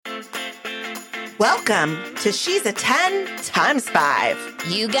Welcome to She's a 10 times 5.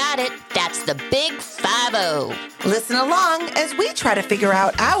 You got it. That's the big 5-0. Listen along as we try to figure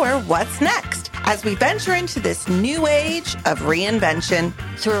out our what's next as we venture into this new age of reinvention.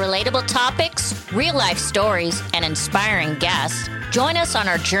 Through relatable topics, real-life stories, and inspiring guests, join us on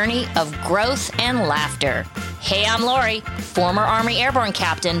our journey of growth and laughter. Hey, I'm Lori, former Army Airborne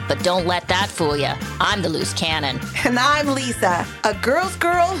captain, but don't let that fool you. I'm the loose cannon. And I'm Lisa, a girl's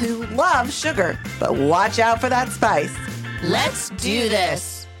girl who loves sugar, but watch out for that spice. Let's do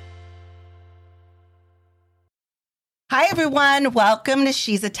this. Hi, everyone. Welcome to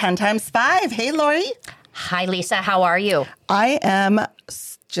She's a 10 times 5. Hey, Lori. Hi, Lisa. How are you? I am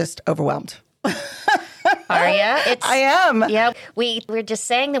just overwhelmed. Are you? I am. Yeah. We were just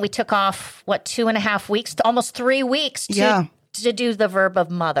saying that we took off, 2.5 weeks, almost 3 weeks to do the verb of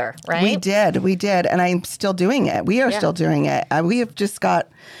mother, right? We did. And I'm still doing it. We are still doing it. We have just got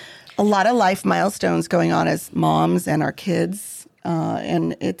a lot of life milestones going on as moms and our kids.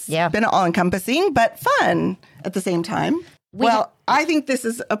 And it's been all-encompassing, but fun at the same time. I think this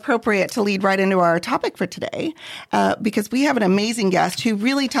is appropriate to lead right into our topic for today because we have an amazing guest who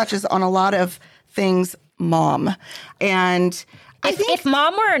really touches on a lot of things mom. And if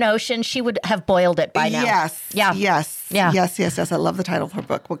mom were an ocean, she would have boiled it by now. Yes. I love the title of her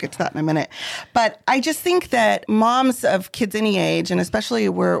book. We'll get to that in a minute. But I just think that moms of kids any age, and especially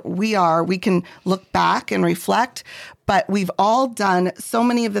where we are, we can look back and reflect. But we've all done so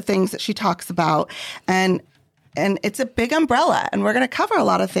many of the things that she talks about. And it's a big umbrella, and we're going to cover a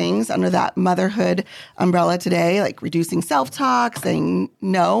lot of things under that motherhood umbrella today, like reducing self-talk, saying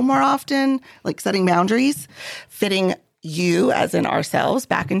no more often, like setting boundaries, fitting you, as in ourselves,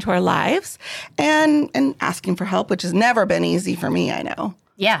 back into our lives, and asking for help, which has never been easy for me, I know.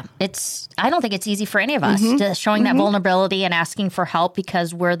 Yeah, I don't think it's easy for any of us, showing that vulnerability and asking for help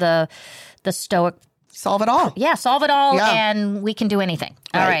because we're the stoic. Solve it all. Yeah, solve it all, and we can do anything.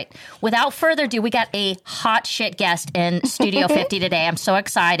 All right. Without further ado, we got a hot shit guest in Studio 50 today. I'm so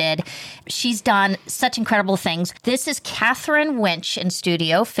excited. She's done such incredible things. This is Katherine Wintsch in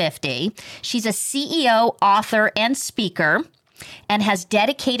Studio 50. She's a CEO, author, and speaker, and has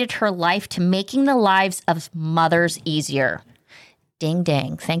dedicated her life to making the lives of mothers easier. Ding,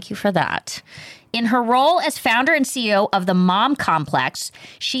 ding. Thank you for that. In her role as founder and CEO of the Mom Complex,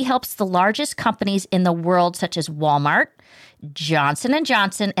 she helps the largest companies in the world, such as Walmart, Johnson &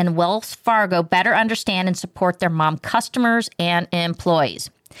 Johnson, and Wells Fargo, better understand and support their mom customers and employees.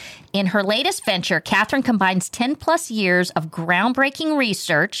 In her latest venture, Katherine combines 10-plus years of groundbreaking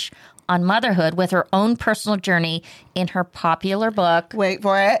research on motherhood with her own personal journey in her popular book. Wait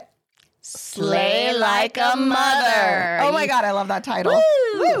for it. Slay Like a Mother. Oh, my God. I love that title.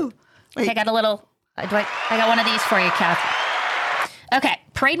 Woo! Okay, I got I got one of these for you, Katherine. Okay,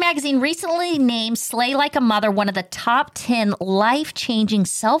 Parade Magazine recently named Slay Like a Mother one of the top 10 life-changing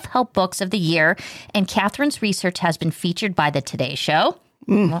self-help books of the year, and Katherine's research has been featured by The Today Show,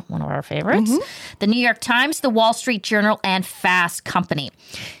 one of our favorites, The New York Times, The Wall Street Journal, and Fast Company.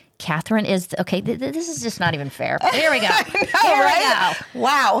 Katherine is, this is just not even fair. Here we go. We go.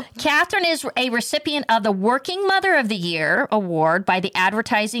 Wow. Katherine is a recipient of the Working Mother of the Year Award by the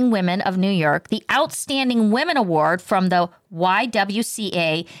Advertising Women of New York, the Outstanding Women Award from the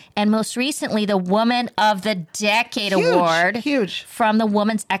YWCA, and most recently, the Woman of the Decade Award from the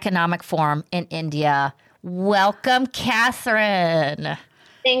Women's Economic Forum in India. Welcome, Katherine.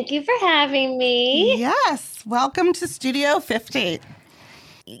 Thank you for having me. Yes. Welcome to Studio 50.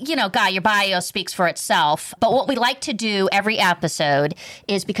 You know, Guy, your bio speaks for itself. But what we like to do every episode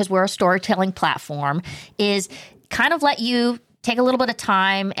is, because we're a storytelling platform, is kind of let you take a little bit of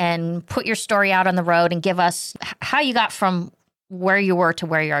time and put your story out on the road and give us how you got from where you were to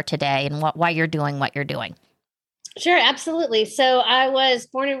where you are today and why you're doing what you're doing. Sure, absolutely. So I was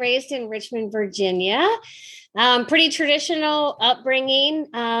born and raised in Richmond, Virginia. Pretty traditional upbringing.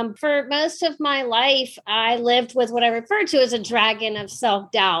 For most of my life, I lived with what I refer to as a dragon of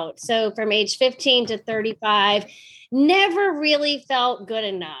self-doubt. So from age 15 to 35, never really felt good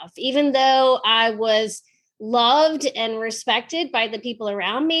enough, even though I was loved and respected by the people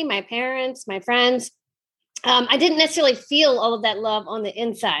around me, my parents, my friends. I didn't necessarily feel all of that love on the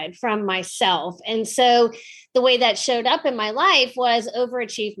inside from myself. And so the way that showed up in my life was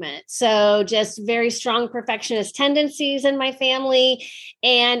overachievement. So just very strong perfectionist tendencies in my family.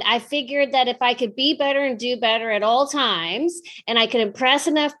 And I figured that if I could be better and do better at all times, and I could impress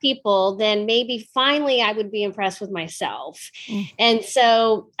enough people, then maybe finally I would be impressed with myself. And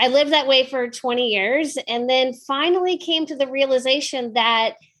so I lived that way for 20 years and then finally came to the realization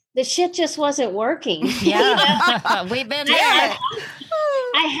that the shit just wasn't working. Yeah. We've been there.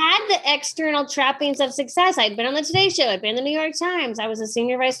 I had the external trappings of success. I'd been on the Today Show. I'd been in the New York Times. I was a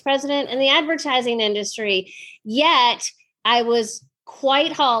senior vice president in the advertising industry. Yet I was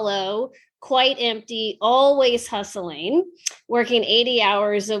quite hollow, quite empty, always hustling, working 80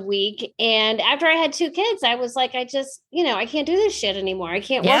 hours a week. And after I had 2 kids, I was like, I just, I can't do this shit anymore. I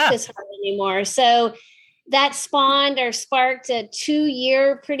can't work this hard anymore. So that spawned or sparked a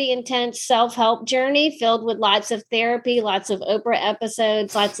 2-year pretty intense self-help journey filled with lots of therapy, lots of Oprah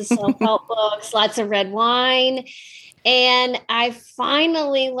episodes, lots of self-help books, lots of red wine. And I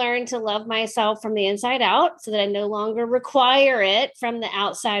finally learned to love myself from the inside out so that I no longer require it from the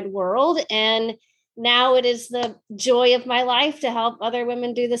outside world. And now it is the joy of my life to help other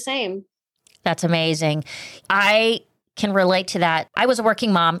women do the same. That's amazing. I can relate to that. I was a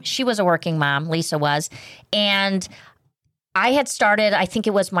working mom. She was a working mom. Lisa was. And I had started, I think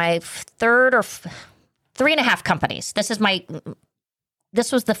it was my 3rd or 3.5 companies.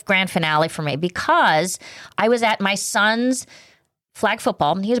 This was the grand finale for me because I was at my son's flag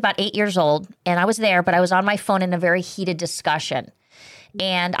football. He was about 8 years old and I was there, but I was on my phone in a very heated discussion.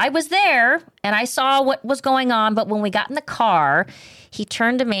 And I was there and I saw what was going on. But when we got in the car, he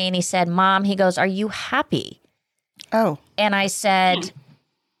turned to me and he said, Mom, he goes, are you happy? Oh. And I said,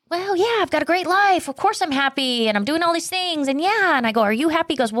 well, yeah, I've got a great life. Of course I'm happy and I'm doing all these things. And yeah. And I go, are you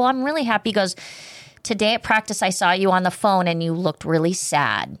happy? He goes, well, I'm really happy. He goes, today at practice, I saw you on the phone and you looked really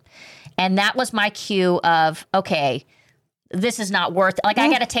sad. And that was my cue of, okay, this is not worth it. Like, I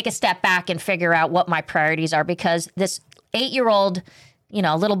got to take a step back and figure out what my priorities are because this 8-year-old,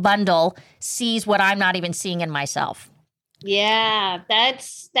 little bundle sees what I'm not even seeing in myself. Yeah,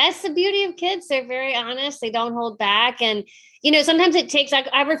 that's the beauty of kids. They're very honest. They don't hold back. And, sometimes it takes,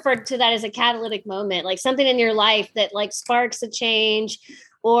 I refer to that as a catalytic moment, like something in your life that like sparks a change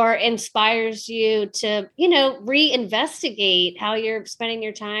or inspires you to, reinvestigate how you're spending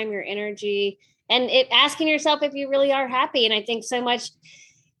your time, your energy, and asking yourself if you really are happy. And I think so much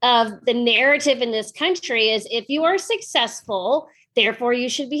of the narrative in this country is if you are successful, therefore you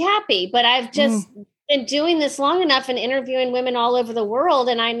should be happy. But I've just been doing this long enough and interviewing women all over the world.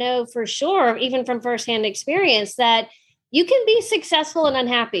 And I know for sure, even from firsthand experience, that you can be successful and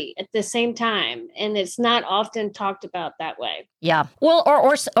unhappy at the same time. And it's not often talked about that way. Yeah. Well,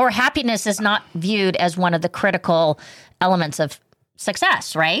 or happiness is not viewed as one of the critical elements of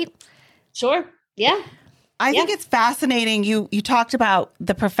success, right? Sure. Yeah. I think it's fascinating. You talked about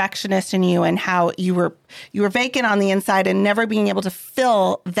the perfectionist in you and how you were vacant on the inside and never being able to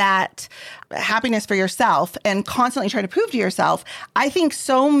fill that happiness for yourself and constantly trying to prove to yourself. I think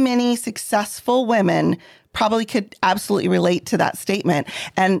so many successful women probably could absolutely relate to that statement.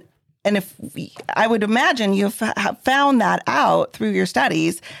 And if I would imagine you've found that out through your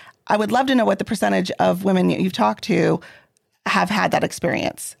studies, I would love to know what the percentage of women you've talked to have had that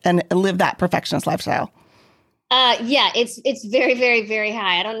experience and live that perfectionist lifestyle. It's very, very, very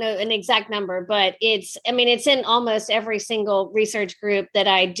high. I don't know an exact number, but it's in almost every single research group that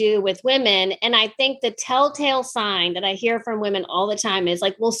I do with women. And I think the telltale sign that I hear from women all the time is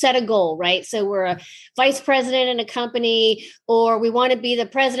like, we'll set a goal, right? So we're a vice president in a company, or we want to be the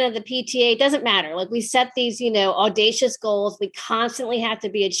president of the PTA. It doesn't matter. Like we set these, audacious goals we constantly have to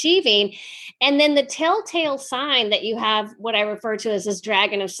be achieving. And then the telltale sign that you have what I refer to as this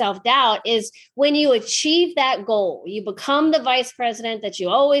dragon of self-doubt is when you achieve that goal, you become the vice president that you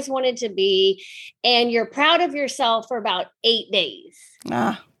always wanted to be, and you're proud of yourself for about 8 days.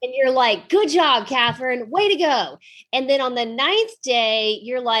 And you're like, good job, Katherine, way to go. And then on the 9th day,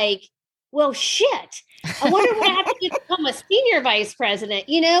 you're like, well, shit, I wonder what happened to become a senior vice president,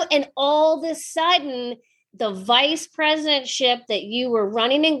 and all of a sudden, the vice presidentship that you were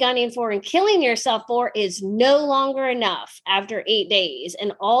running and gunning for and killing yourself for is no longer enough after 8 days.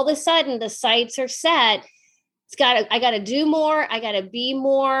 And all of a sudden, the sights are set. I got to do more. I got to be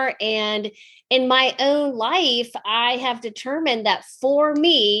more. And in my own life, I have determined that for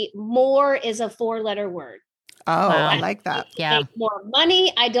me, more is a 4-letter word. Oh, I like that. Yeah. Make more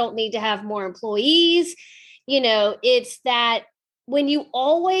money. I don't need to have more employees. It's that when you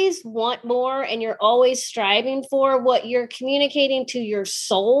always want more and you're always striving for, what you're communicating to your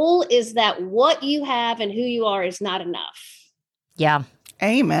soul is that what you have and who you are is not enough. Yeah.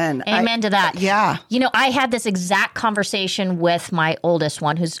 Amen. Amen to that. Yeah. I had this exact conversation with my oldest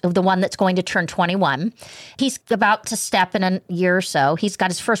one, who's the one that's going to turn 21. He's about to step in a year or so. He's got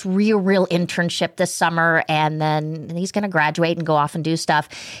his first real internship this summer, and then he's going to graduate and go off and do stuff.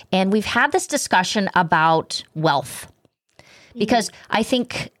 And we've had this discussion about wealth because I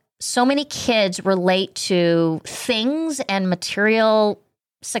think so many kids relate to things and material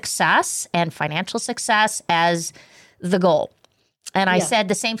success and financial success as the goal. And I said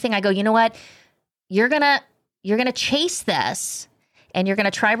the same thing. I go, you know what? You're going to chase this and you're going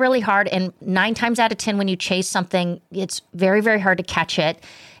to try really hard. And 9 times out of 10, when you chase something, it's very, very hard to catch it.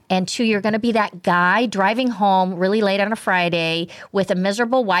 And 2, you're going to be that guy driving home really late on a Friday with a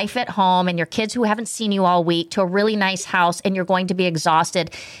miserable wife at home and your kids who haven't seen you all week to a really nice house, and you're going to be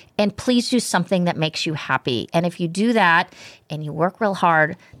exhausted. And please do something that makes you happy. And if you do that and you work real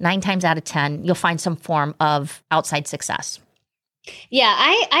hard, 9 times out of 10, you'll find some form of outside success. Yeah,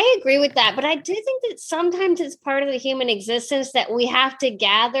 I agree with that. But I do think that sometimes it's part of the human existence that we have to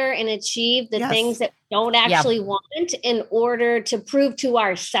gather and achieve the things that we don't actually want in order to prove to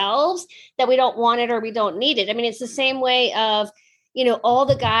ourselves that we don't want it or we don't need it. I mean, it's the same way of, all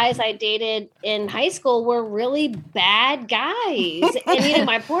the guys I dated in high school were really bad guys. And,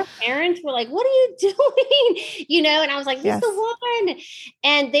 my poor parents were like, what are you doing? And I was like, this is the one.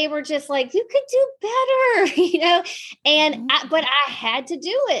 And they were just like, you could do better, and but I had to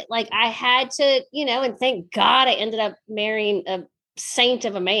do it. Like I had to, and thank God I ended up marrying a saint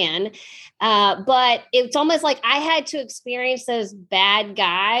of a man. But it's almost like I had to experience those bad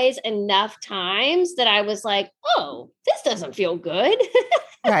guys enough times that I was like, oh, this doesn't feel good.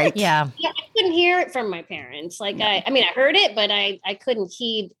 Right. Yeah. I couldn't hear it from my parents. Like, I heard it, but I couldn't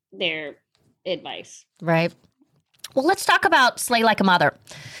heed their advice. Right. Well, let's talk about Slay Like a Mother.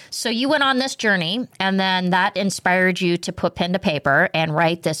 So you went on this journey, and then that inspired you to put pen to paper and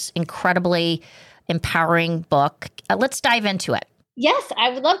write this incredibly empowering book. Let's dive into it. Yes, I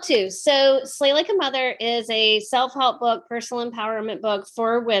would love to. So Slay Like a Mother is a self-help book, personal empowerment book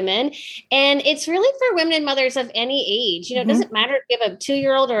for women. And it's really for women and mothers of any age. It doesn't matter if you have a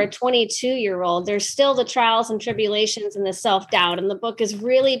 2-year-old or a 22-year-old, there's still the trials and tribulations and the self-doubt. And the book is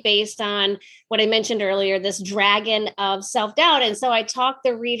really based on what I mentioned earlier, this dragon of self-doubt. And so I talk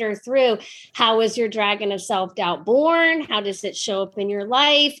the reader through, how is your dragon of self-doubt born? How does it show up in your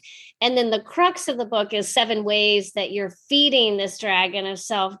life? And then the crux of the book is 7 ways that you're feeding this dragon of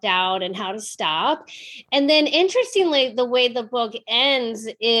self-doubt and how to stop. And then interestingly, the way the book ends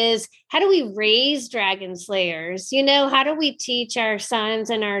is, how do we raise dragon slayers? How do we teach our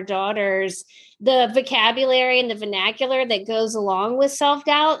sons and our daughters the vocabulary and the vernacular that goes along with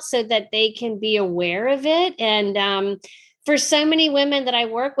self-doubt so that they can be aware of it? And for so many women that I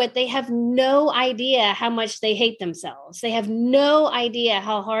work with, they have no idea how much they hate themselves. They have no idea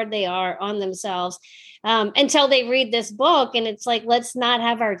how hard they are on themselves until they read this book. And it's like, let's not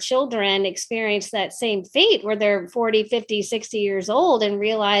have our children experience that same fate where they're 40, 50, 60 years old and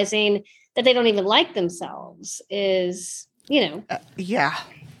realizing that they don't even like themselves is,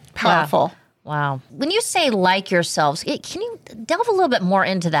 powerful. Wow. When you say like yourselves, can you delve a little bit more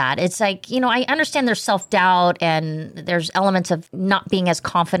into that? It's like, I understand there's self-doubt and there's elements of not being as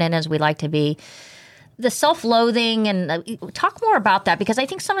confident as we like to be. The self-loathing, and talk more about that, because I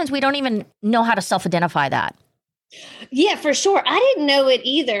think sometimes we don't even know how to self-identify that. Yeah, for sure. I didn't know it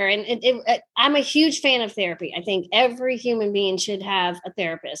either. And I'm a huge fan of therapy. I think every human being should have a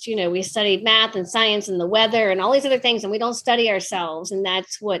therapist. We studied math and science and the weather and all these other things, and we don't study ourselves. And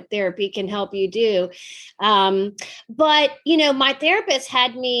that's what therapy can help you do. But my therapist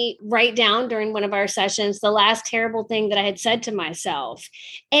had me write down during one of our sessions the last terrible thing that I had said to myself.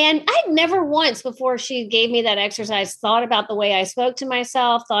 And I'd never once before she gave me that exercise thought about the way I spoke to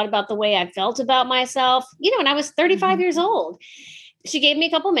myself, thought about the way I felt about myself, and I was 35 years old. She gave me a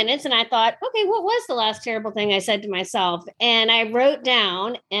couple minutes and I thought, okay, what was the last terrible thing I said to myself? And I wrote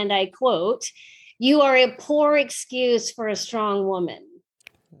down, and I quote, "You are a poor excuse for a strong woman."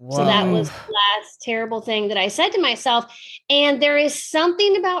 Whoa. So that was the last terrible thing that I said to myself. And there is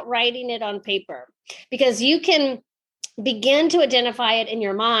something about writing it on paper, because you can begin to identify it in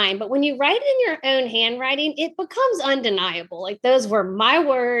your mind. But when you write it in your own handwriting, it becomes undeniable. Like, those were my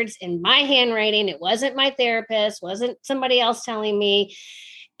words in my handwriting. It wasn't my therapist, wasn't somebody else telling me.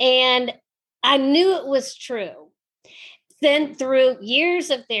 And I knew it was true. Then through years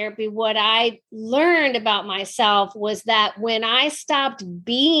of therapy, what I learned about myself was that when I stopped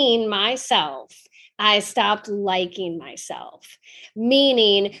being myself, I stopped liking myself.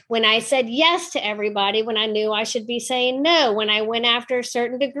 Meaning, when I said yes to everybody, when I knew I should be saying no, when I went after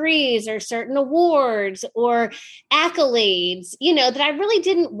certain degrees or certain awards or accolades, that I really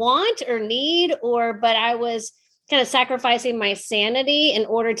didn't want or need, but I was kind of sacrificing my sanity in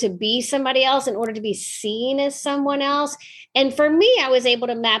order to be somebody else, in order to be seen as someone else. And for me, I was able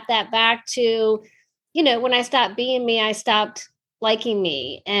to map that back to, when I stopped being me, I stopped liking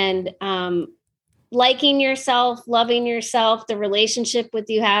me. And liking yourself, loving yourself, the relationship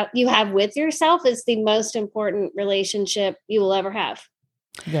you have with yourself is the most important relationship you will ever have.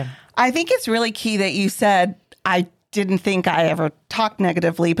 Yeah. I think it's really key that you said, I didn't think I ever talked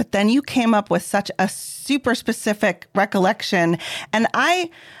negatively, but then you came up with such a super specific recollection. And I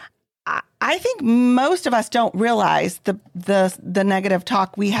think most of us don't realize the negative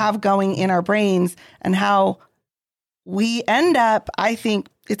talk we have going in our brains and how we end up, I think,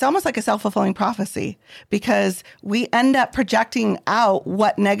 it's almost like a self-fulfilling prophecy, because we end up projecting out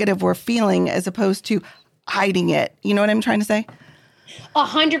what negative we're feeling as opposed to hiding it. You know what I'm trying to say?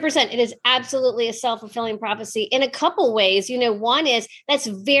 100%. It is absolutely a self-fulfilling prophecy in a couple ways. One is that's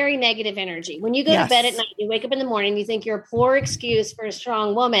very negative energy. When you go to bed at night, you wake up in the morning, you think you're a poor excuse for a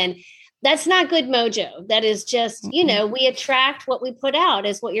strong woman. That's not good mojo. That is just, we attract what we put out,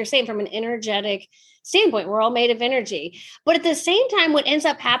 is what you're saying from an energetic standpoint. We're all made of energy. But at the same time, what ends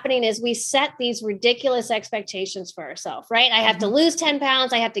up happening is we set these ridiculous expectations for ourselves, right? I have to lose 10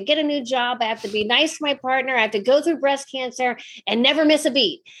 pounds. I have to get a new job. I have to be nice to my partner. I have to go through breast cancer and never miss a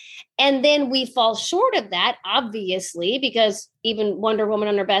beat. And then we fall short of that, obviously, because even Wonder Woman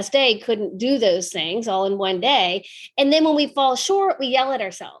on her best day couldn't do those things all in one day. And then when we fall short, we yell at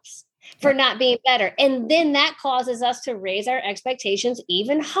ourselves for not being better. And then that causes us to raise our expectations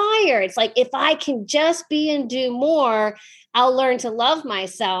even higher. It's like, if I can just be and do more, I'll learn to love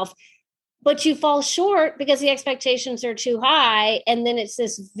myself. But you fall short because the expectations are too high. And then it's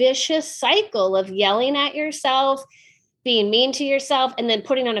this vicious cycle of yelling at yourself, being mean to yourself, and then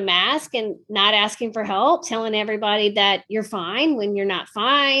putting on a mask and not asking for help, telling everybody that you're fine when you're not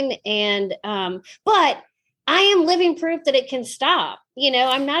fine. And, but I am living proof that it can stop.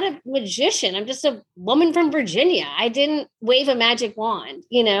 I'm not a magician. I'm just a woman from Virginia. I didn't wave a magic wand.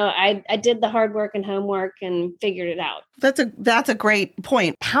 I did the hard work and homework and figured it out. That's a great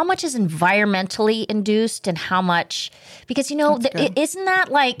point. How much is environmentally induced and how much, because, isn't that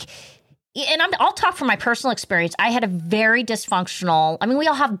like, and I'll talk from my personal experience. I had a very dysfunctional, we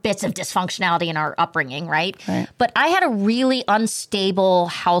all have bits of dysfunctionality in our upbringing, right? But I had a really unstable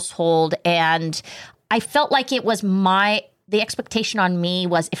household, and I felt like it was the expectation on me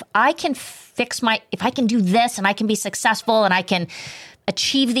was, if I can if I can do this and I can be successful and I can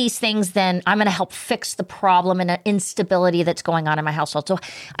achieve these things, then I'm going to help fix the problem and the instability that's going on in my household. So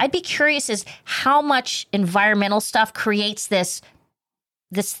I'd be curious as how much environmental stuff creates this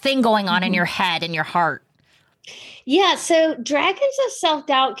thing going on in your head and your heart. Yeah. So dragons of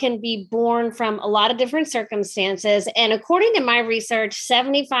self-doubt can be born from a lot of different circumstances. And according to my research,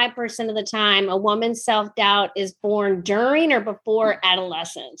 75% of the time, a woman's self-doubt is born during or before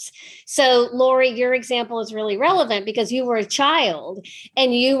adolescence. So Lori, your example is really relevant because you were a child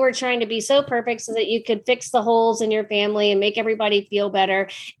and you were trying to be so perfect so that you could fix the holes in your family and make everybody feel better.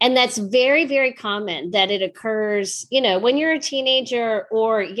 And that's very, very common that it occurs, when you're a teenager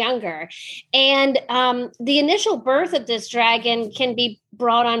or younger. And the initial birth of this dragon can be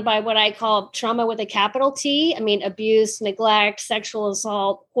brought on by what I call trauma with a capital T. Abuse, neglect, sexual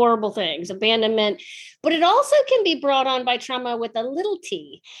assault, horrible things, abandonment. But it also can be brought on by trauma with a little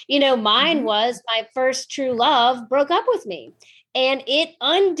t. Mine was my first true love broke up with me. And it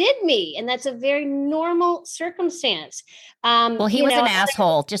undid me. And that's a very normal circumstance. Well, he was an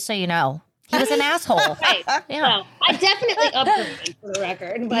asshole, just so you know. He was an asshole. Right. Yeah. Well, I definitely upgraded, for the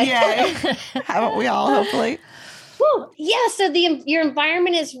record. But haven't we all, hopefully? Yeah. So your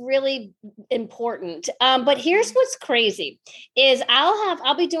environment is really important. But here's what's crazy is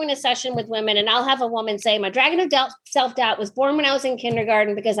I'll be doing a session with women and I'll have a woman say, my dragon of self-doubt was born when I was in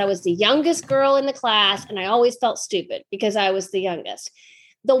kindergarten because I was the youngest girl in the class. And I always felt stupid because I was the youngest.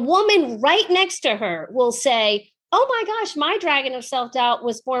 The woman right next to her will say, oh my gosh, my dragon of self-doubt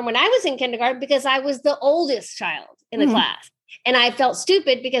was born when I was in kindergarten because I was the oldest child in the class. And I felt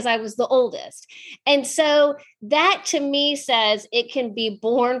stupid because I was the oldest. And so that to me says it can be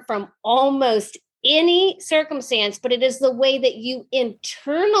born from almost any circumstance, but it is the way that you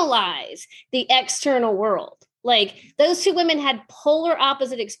internalize the external world. Like those two women had polar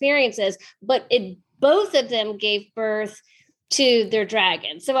opposite experiences, but both of them gave birth to their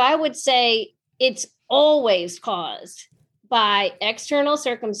dragon. So I would say it's always caused by external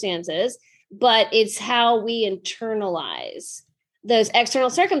circumstances, but it's how we internalize those external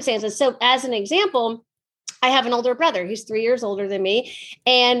circumstances. So as an example, I have an older brother who's 3 years older than me.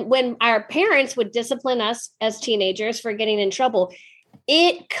 And when our parents would discipline us as teenagers for getting in trouble,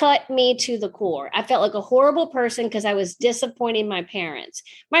 it cut me to the core. I felt like a horrible person because I was disappointing my parents.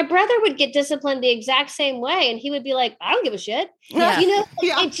 My brother would get disciplined the exact same way. And he would be like, I don't give a shit. Yeah.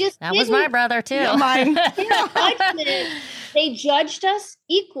 It just that was my brother too. Yeah, mine. They judged us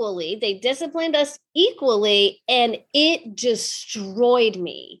equally. They disciplined us equally, and it destroyed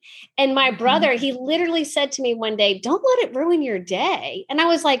me. And my brother, he literally said to me one day, "Don't let it ruin your day." And I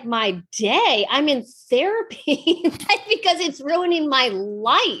was like, "My day? I'm in therapy because it's ruining my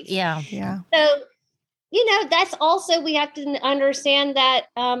life." Yeah. So, that's also, we have to understand that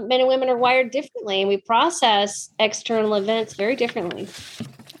men and women are wired differently, and we process external events very differently.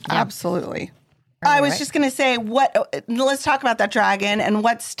 Absolutely. I was just going to say, let's talk about that dragon and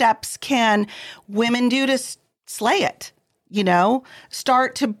what steps can women do to slay it,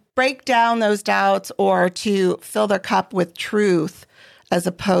 start to break down those doubts or to fill their cup with truth as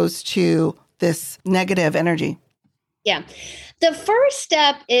opposed to this negative energy. Yeah. The first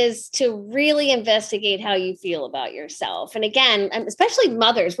step is to really investigate how you feel about yourself. And again, especially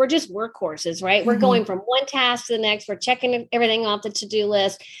mothers, we're just workhorses, right? We're going from one task to the next. We're checking everything off the to-do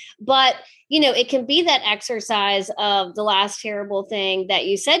list. But, it can be that exercise of the last terrible thing that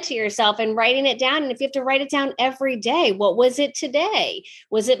you said to yourself and writing it down. And if you have to write it down every day, what was it today?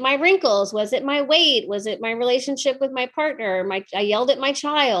 Was it my wrinkles? Was it my weight? Was it my relationship with my partner? I yelled at my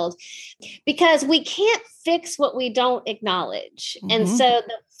child? Because we can't fix what we don't acknowledge. And so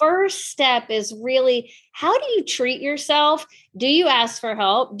the first step is really, how do you treat yourself? Do you ask for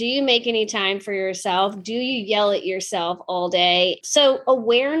help? Do you make any time for yourself? Do you yell at yourself all day? So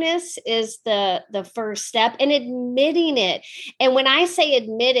awareness is the first step, and admitting it. And when I say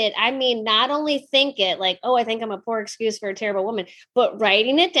admit it, I mean not only think it like, oh, I think I'm a poor excuse for a terrible woman, but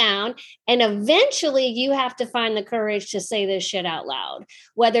writing it down. And eventually you have to find the courage to say this shit out loud,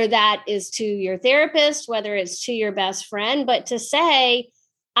 whether that is to your therapist, whether it's to your best friend, but to say,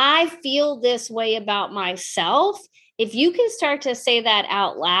 I feel this way about myself. If you can start to say that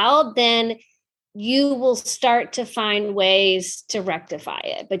out loud, then you will start to find ways to rectify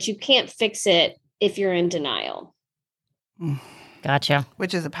it, but you can't fix it if you're in denial. Gotcha.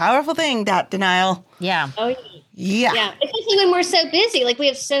 Which is a powerful thing, that denial. Yeah. Oh, yeah. Yeah. Especially when we're so busy, like we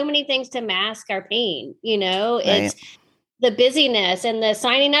have so many things to mask our pain, It's the busyness and the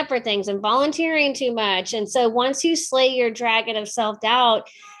signing up for things and volunteering too much. And so once you slay your dragon of self-doubt,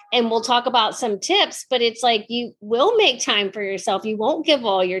 and we'll talk about some tips, but it's like you will make time for yourself. You won't give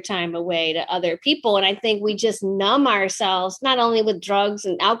all your time away to other people. And I think we just numb ourselves, not only with drugs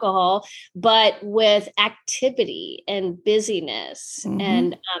and alcohol, but with activity and busyness.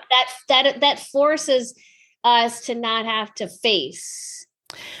 And that forces us to not have to face.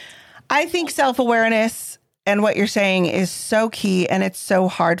 I think self-awareness and what you're saying is so key, and it's so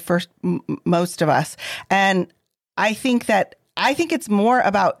hard for most of us. And I think it's more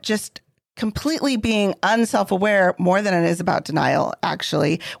about just completely being unself-aware more than it is about denial,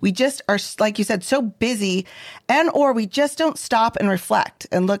 actually. We just are, like you said, so busy, or we just don't stop and reflect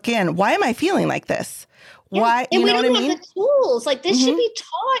and look in. Why am I feeling like this? Yeah. Why? And we don't what I mean? have the tools. Like this should be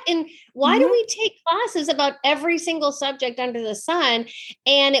taught. And why do we take classes about every single subject under the sun?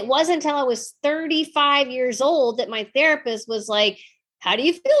 And it wasn't until I was 35 years old that my therapist was like, how do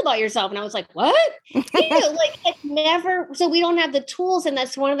you feel about yourself? And I was like, what? It never, so we don't have the tools. And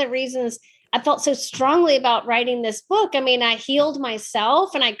that's one of the reasons I felt so strongly about writing this book. I mean, I healed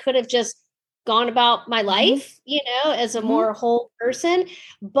myself and I could have just gone about my life, as a more whole person.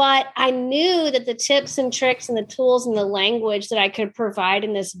 But I knew that the tips and tricks and the tools and the language that I could provide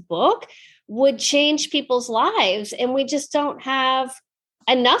in this book would change people's lives. And we just don't have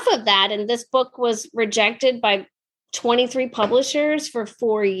enough of that. And this book was rejected by 23 publishers for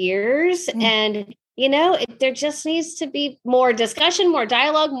 4 years. And, there just needs to be more discussion, more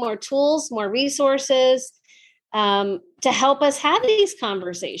dialogue, more tools, more resources to help us have these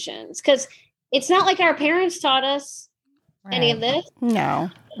conversations. Because it's not like our parents taught us any of this.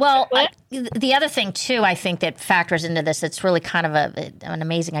 No. Well, the other thing, too, I think that factors into this, it's really kind of an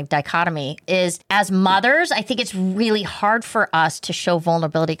amazing dichotomy, is as mothers, I think it's really hard for us to show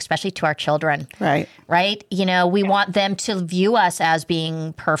vulnerability, especially to our children. Right. Right? We want them to view us as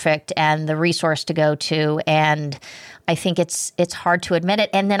being perfect and the resource to go to. And I think it's hard to admit it.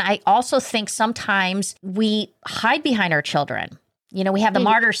 And then I also think sometimes we hide behind our children. We have the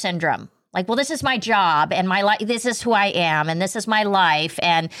martyr syndrome. Like, well, this is my job and my life. This is who I am and this is my life.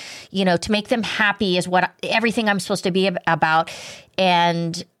 And, to make them happy is everything I'm supposed to be about.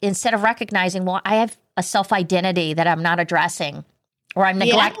 And instead of recognizing, well, I have a self-identity that I'm not addressing or I'm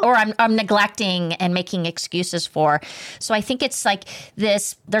neglecting and making excuses for. So I think it's like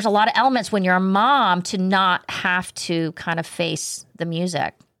this. There's a lot of elements when you're a mom to not have to kind of face the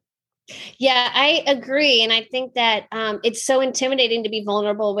music. Yeah, I agree. And I think that it's so intimidating to be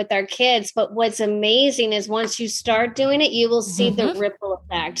vulnerable with our kids. But what's amazing is once you start doing it, you will see the ripple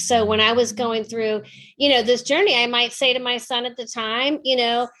effect. So when I was going through, this journey, I might say to my son at the time,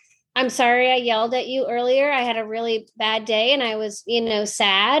 I'm sorry I yelled at you earlier. I had a really bad day and I was,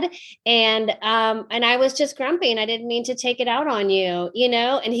 sad. And I was just grumpy and I didn't mean to take it out on you,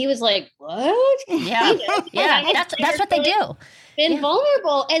 and he was like, what? Yeah. Yeah. That's what they do. Been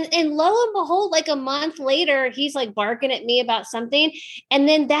vulnerable. And lo and behold, like a month later, he's like barking at me about something. And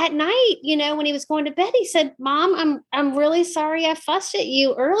then that night, when he was going to bed, he said, Mom, I'm really sorry I fussed at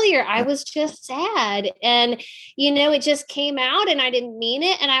you earlier. I was just sad. And, it just came out and I didn't mean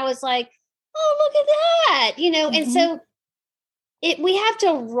it. And I was like, oh, look at that, and so we have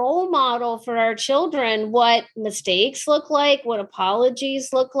to role model for our children what mistakes look like, what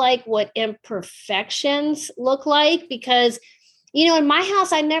apologies look like, what imperfections look like, because in my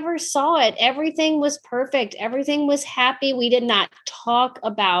house, I never saw it. Everything was perfect. Everything was happy. We did not talk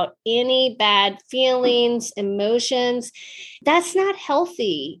about any bad feelings, emotions. That's not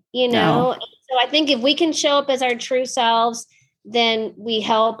healthy, No. So I think if we can show up as our true selves, then we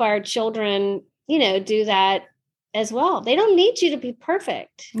help our children, do that as well. They don't need you to be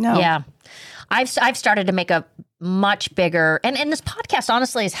perfect. No. Yeah. I've started to make a much bigger, and this podcast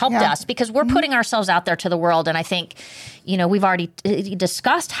honestly has helped us because we're putting ourselves out there to the world. And I think, we've already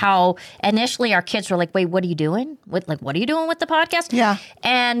discussed how initially our kids were like, wait, what are you doing? What are you doing with the podcast? Yeah.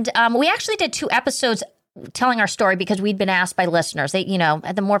 And we actually did 2 episodes telling our story because we'd been asked by listeners. They,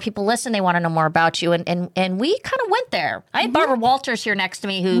 the more people listen, they want to know more about you. And we kind of went there. I had Barbara Walters here next to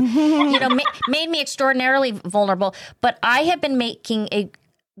me who, made me extraordinarily vulnerable. But I have been making a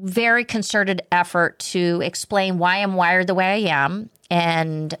very concerted effort to explain why I'm wired the way I am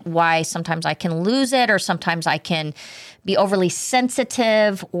and why sometimes I can lose it or sometimes I can be overly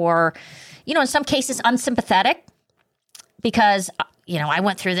sensitive or, in some cases unsympathetic because, I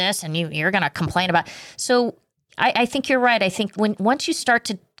went through this and you're going to complain about. So I think you're right. I think once you start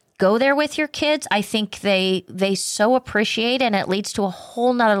to go there with your kids, I think they so appreciate and it leads to a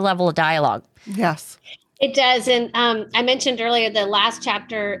whole nother level of dialogue. Yes. It does. And I mentioned earlier, the last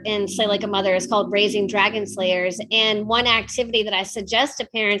chapter in Slay Like a Mother is called Raising Dragon Slayers. And one activity that I suggest to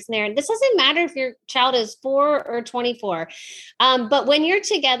parents there, and this doesn't matter if your child is 4 or 24, but when you're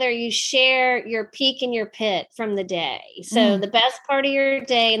together, you share your peak and your pit from the day. So the best part of your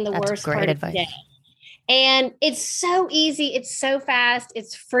day and the worst part of the day. And it's so easy. It's so fast.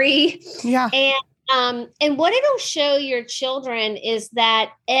 It's free. Yeah. And what it'll show your children is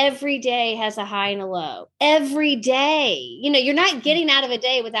that every day has a high and a low. Every day, you're not getting out of a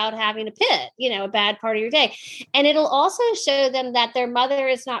day without having a pit, a bad part of your day. And it'll also show them that their mother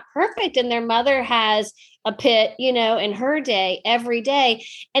is not perfect and their mother has a pit, in her day, every day.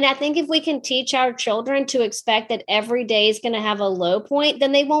 And I think if we can teach our children to expect that every day is going to have a low point,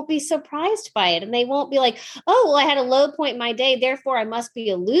 then they won't be surprised by it. And they won't be like, oh, well, I had a low point in my day, therefore I must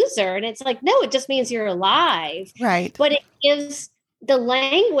be a loser. And it's like, no, it just means you're alive. Right. But it gives the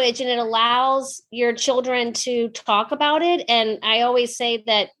language and it allows your children to talk about it. And I always say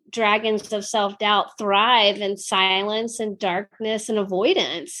that dragons of self-doubt thrive in silence and darkness and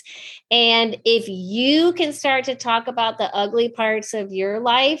avoidance. And if you can start to talk about the ugly parts of your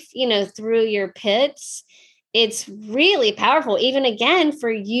life, through your pits, it's really powerful, even again, for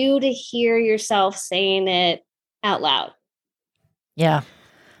you to hear yourself saying it out loud. Yeah.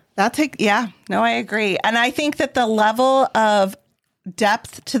 I agree. And I think that the level of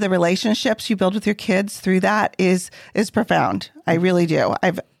depth to the relationships you build with your kids through that is profound. I really do.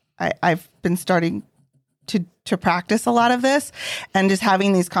 I've been starting to practice a lot of this and just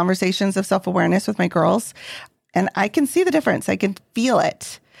having these conversations of self-awareness with my girls. And I can see the difference. I can feel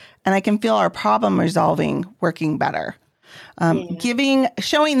it. And I can feel our problem resolving working better.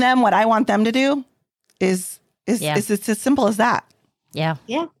 Showing them what I want them to do is it's as simple as that. Yeah.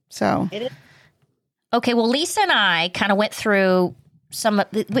 Yeah. So. It is. Okay. Well, Lisa and I kind of went through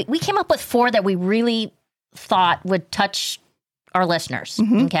we came up with 4 that we really thought would touch our listeners.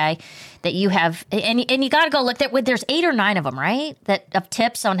 Okay. That you have, and you got to go look at, there's 8 or 9 of them, right? Of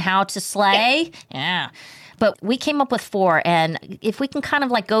tips on how to slay. Yeah. But we came up with 4. And if we can kind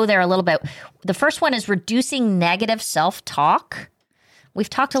of go there a little bit, the first one is reducing negative self-talk. We've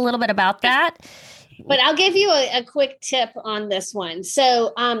talked a little bit about that. But I'll give you a quick tip on this one.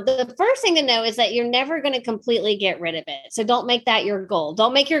 So the first thing to know is that you're never going to completely get rid of it. So don't make that your goal.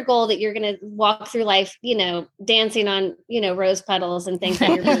 Don't make your goal that you're going to walk through life, dancing on, rose petals and things that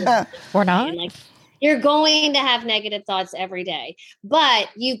you're really or not. You're going to have negative thoughts every day, but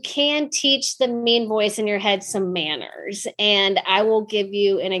you can teach the mean voice in your head some manners. And I will give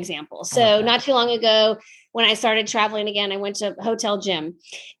you an example. So not too long ago, when I started traveling again, I went to a hotel gym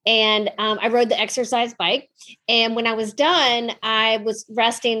and I rode the exercise bike. And when I was done, I was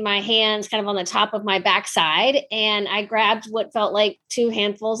resting my hands kind of on the top of my backside. And I grabbed what felt like 2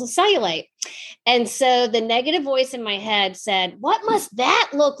 handfuls of cellulite. And so the negative voice in my head said, what must that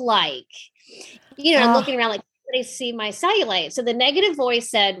look like? I'm looking around like, they see my cellulite. So the negative voice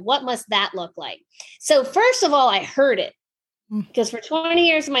said, what must that look like? So first of all, I heard it because for 20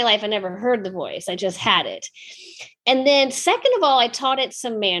 years of my life, I never heard the voice. I just had it. And then second of all, I taught it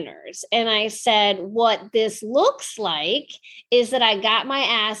some manners. And I said, what this looks like is that I got my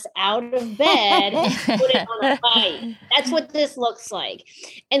ass out of bed and put it on a bike. That's what this looks like.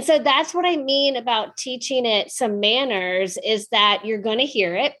 And so that's what I mean about teaching it some manners, is that you're going to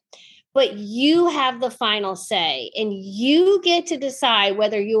hear it, but you have the final say, and you get to decide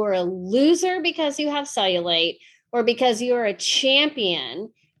whether you are a loser because you have cellulite or because you are a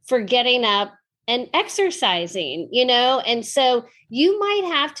champion for getting up and exercising, And so you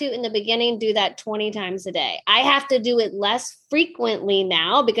might have to, in the beginning, do that 20 times a day. I have to do it less frequently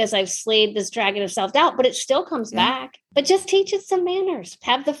now because I've slayed this dragon of self-doubt, but it still comes back. But just teach it some manners.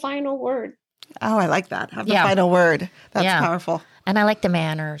 Have the final word. Oh, I like that. Have the final word. That's powerful. And I like the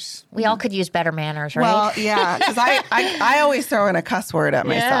manners. We all could use better manners, right? Well, yeah, because I always throw in a cuss word at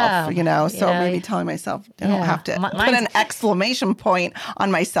myself, so maybe telling myself I don't have to put an exclamation point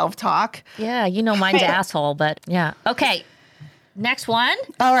on my self-talk. Yeah, mine's asshole, but yeah. Okay, next one.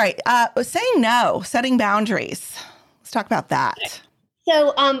 All right, saying no, setting boundaries. Let's talk about that.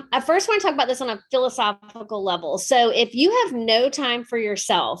 So I first want to talk about this on a philosophical level. So if you have no time for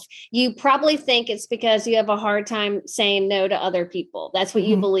yourself, you probably think it's because you have a hard time saying no to other people. That's what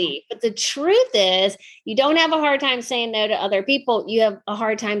you believe. But the truth is, you don't have a hard time saying no to other people. You have a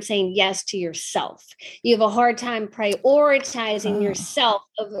hard time saying yes to yourself. You have a hard time prioritizing yourself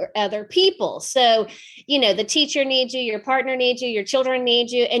over other people. So, the teacher needs you, your partner needs you, your children need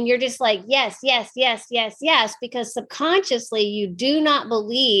you. And you're just like, yes, yes, yes, yes, yes, because subconsciously you do not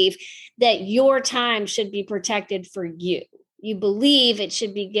believe that your time should be protected for you. You believe it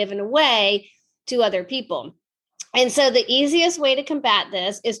should be given away to other people. And so the easiest way to combat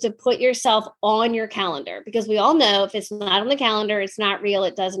this is to put yourself on your calendar, because we all know if it's not on the calendar, it's not real,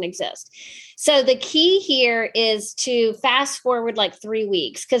 it doesn't exist. So the key here is to fast forward like 3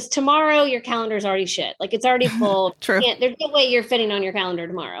 weeks, because tomorrow your calendar is already shit. Like it's already full. True. There's no way you're fitting on your calendar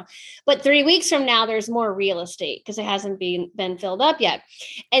tomorrow. But 3 weeks from now, there's more real estate because it hasn't been filled up yet.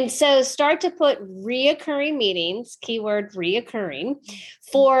 And so start to put reoccurring meetings, keyword reoccurring,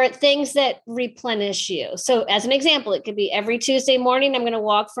 for things that replenish you. So as an example, it could be every Tuesday morning, I'm going to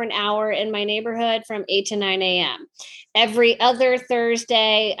walk for an hour in my neighborhood from 8 to 9 a.m. Every other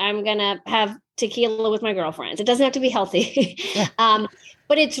Thursday, I'm going to have tequila with my girlfriends. It doesn't have to be healthy,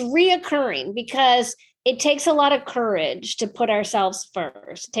 but it's reoccurring because it takes a lot of courage to put ourselves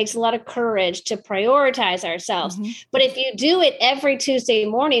first. It takes a lot of courage to prioritize ourselves. But if you do it every Tuesday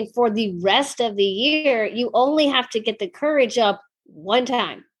morning for the rest of the year, you only have to get the courage up one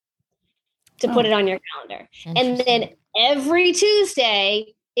time to put it on your calendar. And then every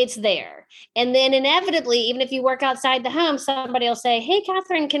Tuesday, it's there. And then inevitably, even if you work outside the home, somebody will say, hey,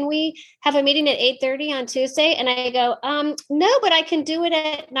 Katherine, can we have a meeting at 8:30 on Tuesday? And I go, no, but I can do it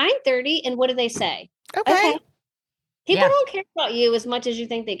at 9:30. And what do they say? Okay. People don't care about you as much as you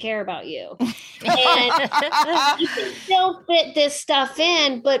think they care about you. And you can still fit this stuff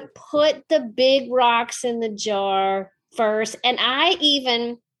in, but put the big rocks in the jar first. And I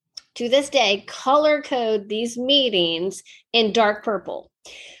even, to this day, color code these meetings in dark purple,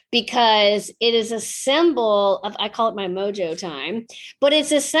 because it is a symbol of, I call it my mojo time, but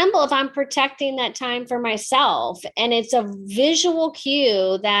it's a symbol of I'm protecting that time for myself. And it's a visual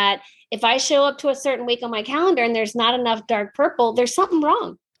cue that if I show up to a certain week on my calendar and there's not enough dark purple, there's something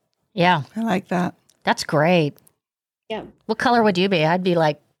wrong. Yeah. I like that. That's great. Yeah. What color would you be? I'd be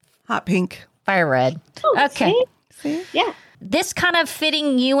like hot pink. Fire red. Oh, okay. See? Yeah. This kind of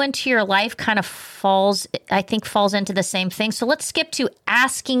fitting you into your life kind of falls into the same thing. So let's skip to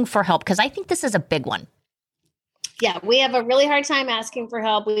asking for help, because I think this is a big one. Yeah, we have a really hard time asking for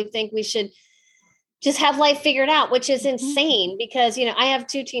help. We think we should just have life figured out, which is insane because, I have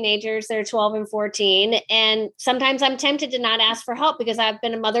 2 teenagers, they're 12 and 14. And sometimes I'm tempted to not ask for help because I've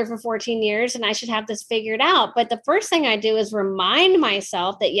been a mother for 14 years and I should have this figured out. But the first thing I do is remind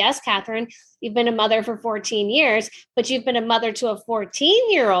myself that, yes, Katherine, you've been a mother for 14 years, but you've been a mother to a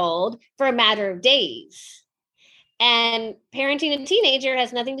 14-year-old for a matter of days. And parenting a teenager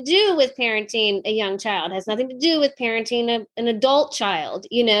has nothing to do with parenting a young child, has nothing to do with parenting an adult child,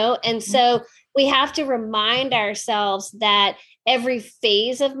 And so we have to remind ourselves that every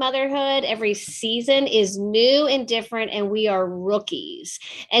phase of motherhood, every season is new and different, and we are rookies.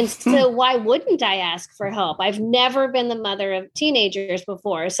 And so why wouldn't I ask for help? I've never been the mother of teenagers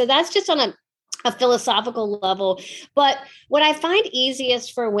before. So that's just on a philosophical level. But what I find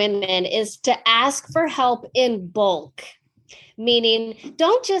easiest for women is to ask for help in bulk. Meaning,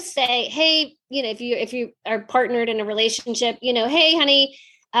 don't just say, hey, if you are partnered in a relationship, hey, honey,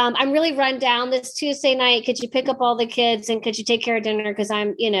 I'm really run down this Tuesday night. Could you pick up all the kids and could you take care of dinner? Because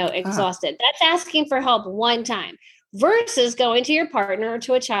I'm, exhausted. That's asking for help one time versus going to your partner or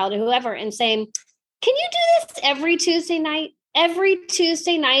to a child or whoever and saying, can you do this every Tuesday night? Every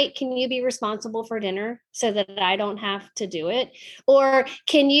Tuesday night, can you be responsible for dinner so that I don't have to do it? Or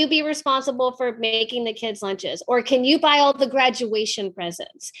can you be responsible for making the kids' lunches? Or can you buy all the graduation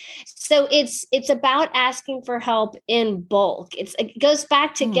presents? So it's about asking for help in bulk. It goes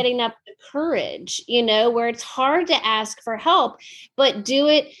back to getting up the courage, where it's hard to ask for help, but do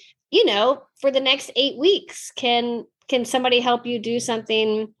it, for the next 8 weeks. Can somebody help you do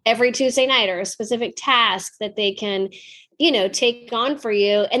something every Tuesday night or a specific task that they can take on for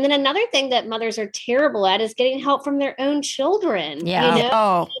you? And then another thing that mothers are terrible at is getting help from their own children. Yeah.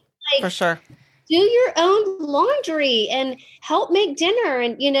 Oh, for sure. Do your own laundry and help make dinner.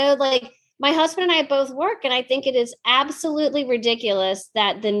 And, my husband and I both work, and I think it is absolutely ridiculous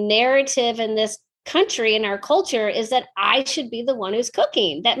that the narrative in this country and our culture is that I should be the one who's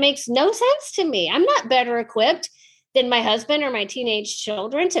cooking. That makes no sense to me. I'm not better equipped than my husband or my teenage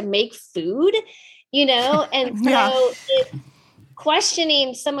children to make food. And so it's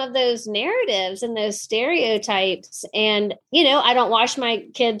questioning some of those narratives and those stereotypes. And, I don't wash my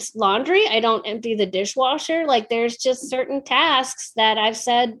kids' laundry. I don't empty the dishwasher. Like there's just certain tasks that I've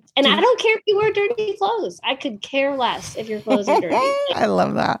said, and I don't care if you wear dirty clothes. I could care less if your clothes are dirty. I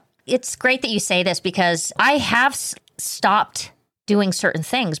love that. It's great that you say this because I have stopped doing certain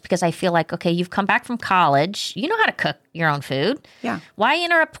things because I feel like, okay, you've come back from college. You know how to cook your own food. Yeah. Why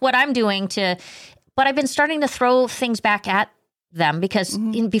interrupt what I'm doing but I've been starting to throw things back at them because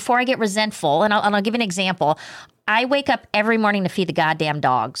before I get resentful, and I'll give an example. I wake up every morning to feed the goddamn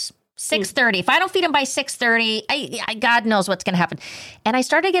dogs. 6:30. If I don't feed them by 6:30, I God knows what's going to happen. And I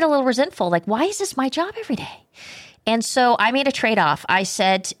started to get a little resentful. Like, why is this my job every day? And so I made a trade-off. I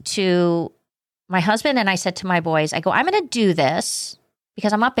said to my husband and I said to my boys, I'm going to do this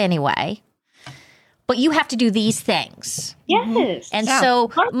because I'm up anyway. But you have to do these things. Yes. And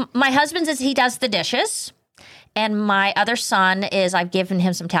so my husband's is he does the dishes. And my other son is I've given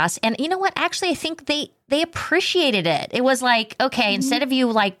him some tasks. And you know what? Actually, I think they appreciated it. It was like, okay, instead of you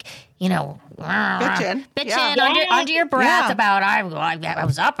bitching under your breath about I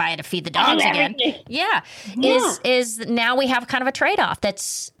was up, I had to feed the dogs again. Yeah. Is now we have kind of a trade-off.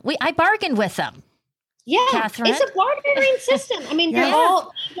 I bargained with them. Yeah. Katherine. It's a bartering system. I mean, they're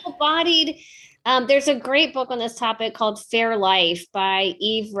all able-bodied. There's a great book on this topic called Fair Life by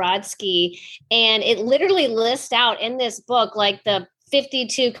Eve Rodsky. And it literally lists out in this book, like the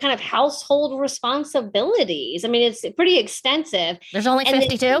 52 kind of household responsibilities. I mean, it's pretty extensive. There's only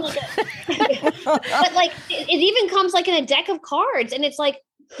 52. But like, it even comes like in a deck of cards. And it's like,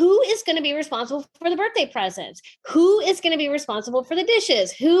 who is going to be responsible for the birthday presents? Who is going to be responsible for the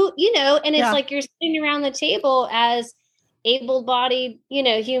dishes? Who, and it's like you're sitting around the table as able-bodied,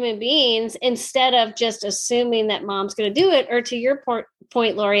 human beings instead of just assuming that mom's going to do it. Or to your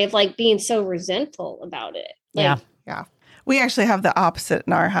point, Lori, of like being so resentful about it. Yeah. We actually have the opposite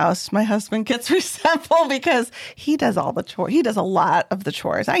in our house. My husband gets resentful because he does all the chores. He does a lot of the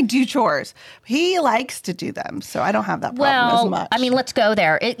chores. I do chores. He likes to do them. So I don't have that problem as much. I mean, let's go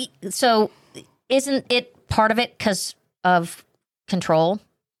there. So isn't it part of it because of control?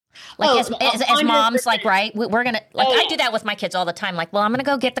 Like as moms, like, right, we're going to, like, I do that with my kids all the time. Like, well, I'm going to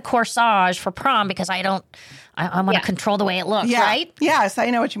go get the corsage for prom because I want to control the way it looks, right? Yes,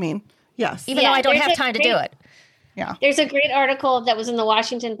 I know what you mean. Yes. Even though I don't have time to do it. Yeah. There's a great article that was in the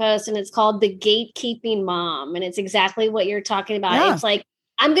Washington Post, and it's called The Gatekeeping Mom. And it's exactly what you're talking about. Yeah. It's like,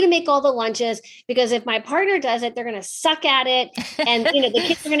 I'm going to make all the lunches because if my partner does it, they're going to suck at it. And, the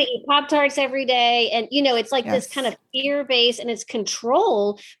kids are going to eat Pop-Tarts every day. And, it's like this kind of fear-based and it's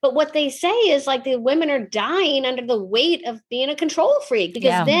control. But what they say is like the women are dying under the weight of being a control freak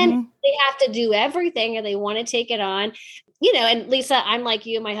because then they have to do everything or they want to take it on. And Lisa, I'm like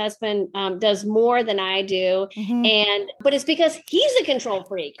you, my husband does more than I do. But it's because he's a control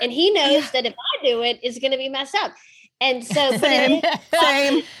freak and he knows that if I do it, it's going to be messed up. And so, same.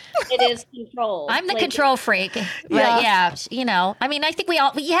 it is control. I'm the control freak. But yeah, I mean, I think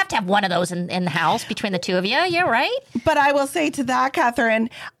you have to have one of those in the house between the two of you. Yeah, right? But I will say to that, Katherine,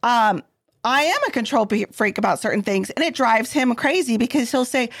 I am a control freak about certain things, and it drives him crazy because he'll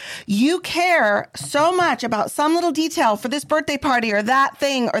say, you care so much about some little detail for this birthday party or that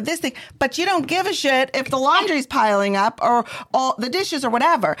thing or this thing, but you don't give a shit if the laundry's piling up or all the dishes or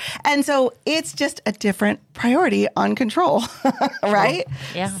whatever. And so it's just a different priority on control, right?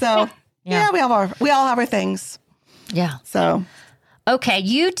 Yeah. So yeah, we all have our things. Yeah. So. Okay,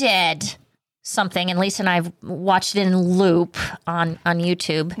 you did something, and Lisa and I've watched it in loop on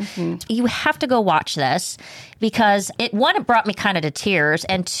YouTube. Mm-hmm. You have to go watch this because it brought me kind of to tears,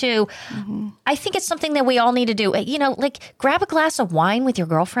 and two, I think it's something that we all need to do. Like grab a glass of wine with your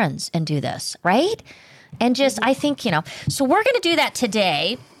girlfriends and do this, right? And just, I think, so we're going to do that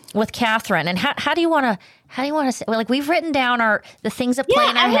today with Katherine. And how do you want to say, like, we've written down the things that play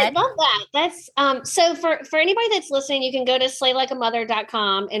in our head. I love that. That's so for anybody that's listening, you can go to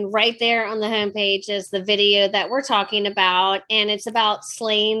slaylikeamother.com, and right there on the homepage is the video that we're talking about. And it's about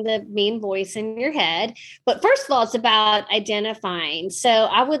slaying the mean voice in your head. But first of all, it's about identifying. So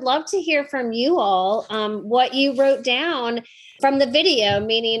I would love to hear from you all what you wrote down from the video,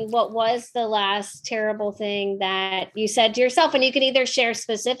 meaning what was the last terrible thing that you said to yourself? And you can either share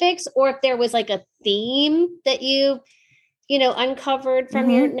specifics or if there was like a theme that you uncovered from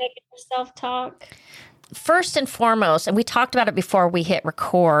your negative self-talk. First and foremost, and we talked about it before we hit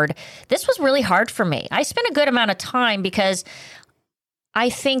record, this was really hard for me. I spent a good amount of time because I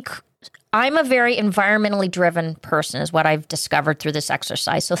think I'm a very environmentally driven person, is what I've discovered through this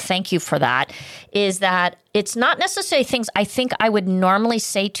exercise. So thank you for that. Is that it's not necessarily things I think I would normally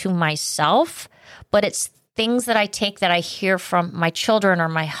say to myself, but it's things that I take that I hear from my children or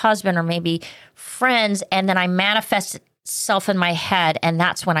my husband or maybe friends, and then I manifest itself in my head, and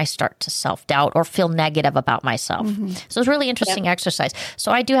that's when I start to self-doubt or feel negative about myself. So it's really interesting exercise.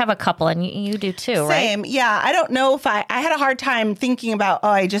 So I do have a couple, and you do too, right? Same. Yeah. I don't know if I had a hard time thinking about,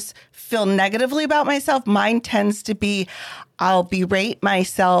 I just feel negatively about myself. Mine tends to be, I'll berate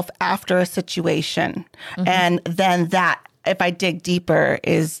myself after a situation. And then that, if I dig deeper,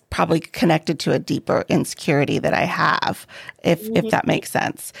 is probably connected to a deeper insecurity that I have, if that makes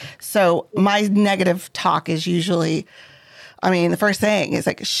sense. So my negative talk is usually, the first thing is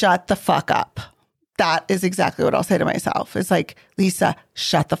like, shut the fuck up. That is exactly what I'll say to myself. It's like, Lisa,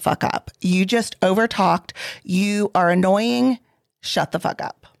 shut the fuck up. You just overtalked. You are annoying. Shut the fuck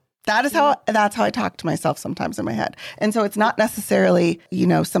up. That's how I talk to myself sometimes in my head. And so it's not necessarily,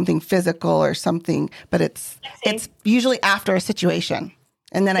 something physical or something, but it's usually after a situation.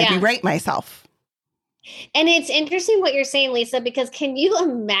 And then I berate myself. And it's interesting what you're saying, Lisa, because can you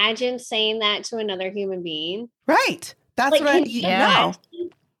imagine saying that to another human being? Right. That's what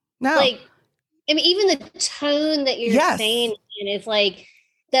No. Like, even the tone that you're saying, and it's like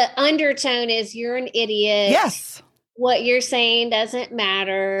the undertone is you're an idiot. Yes. What you're saying doesn't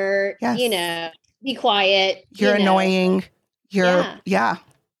matter. Yes. Be quiet. You're annoying. You're, Yeah.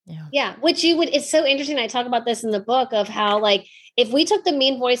 Which it's so interesting. I talk about this in the book of how, like, if we took the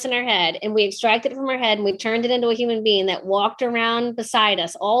mean voice in our head and we extracted it from our head and we turned it into a human being that walked around beside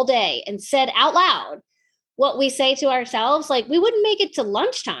us all day and said out loud what we say to ourselves, like, we wouldn't make it to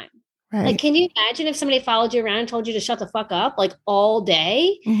lunchtime. Right. Like, can you imagine if somebody followed you around and told you to shut the fuck up, like, all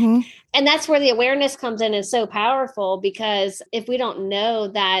day? And that's where the awareness comes in. It's so powerful because if we don't know,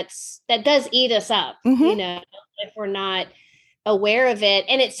 that does eat us up, if we're not aware of it.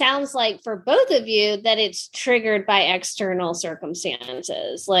 And it sounds like for both of you that it's triggered by external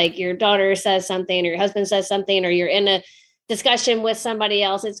circumstances. Like your daughter says something or your husband says something, or you're in a discussion with somebody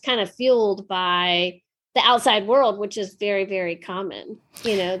else. It's kind of fueled by the outside world, which is very, very common,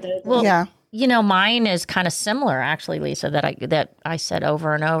 mine is kind of similar, actually, Lisa, that I said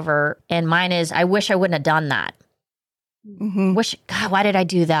over and over. And mine is, I wish I wouldn't have done that. God, why did I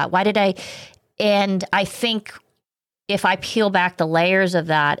do that? And I think if I peel back the layers of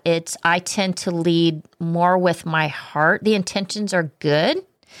that, I tend to lead more with my heart. The intentions are good.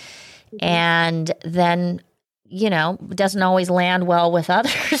 And then, it doesn't always land well with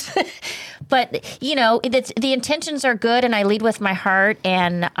others. But, the intentions are good, and I lead with my heart,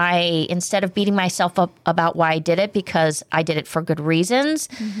 and instead of beating myself up about why I did it, because I did it for good reasons,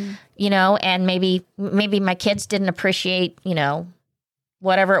 and maybe my kids didn't appreciate,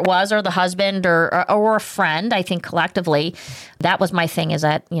 whatever it was, or the husband or a friend. I think collectively, that was my thing, is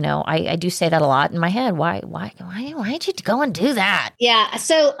that, I do say that a lot in my head. Why did you go and do that? Yeah.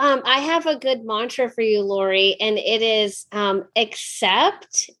 So I have a good mantra for you, Lori, and it is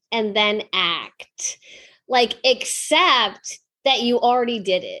accept and then act. Like, accept that you already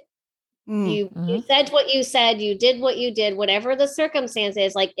did it. You said what you said, you did what you did, whatever the circumstance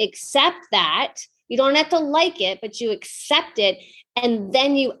is, like accept that. You don't have to like it, but you accept it. And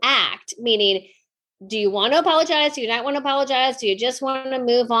then you act, meaning, do you want to apologize? Do you not want to apologize? Do you just want to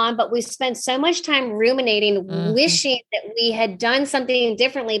move on? But we spend so much time ruminating, wishing that we had done something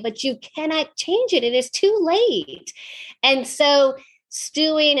differently, but you cannot change it. It is too late. And so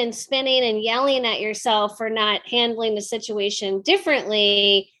stewing and spinning and yelling at yourself for not handling the situation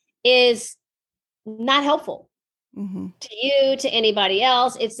differently is not helpful to you, to anybody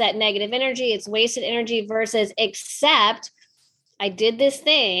else. It's that negative energy. It's wasted energy versus accept, I did this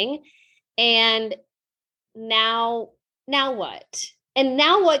thing, and now what? And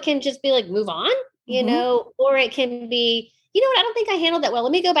now what can just be like, move on, you know, or it can be, you know what, I don't think I handled that well.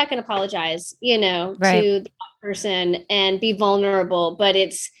 Let me go back and apologize, you know, to the person and be vulnerable. But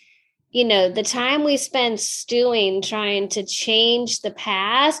it's, you know, the time we spend stewing, trying to change the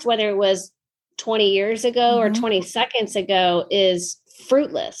past, whether it was 20 years ago or 20 seconds ago, is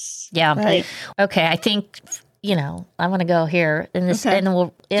fruitless. Yeah. Right. Okay. I think, you know, I want to go here in this, and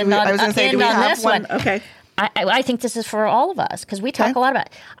we'll end I was going to say, do we have this one? Okay. I think this is for all of us because we talk a lot about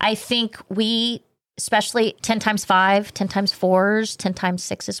it. I think we, especially 10 times 5, 10 times 4s, 10 times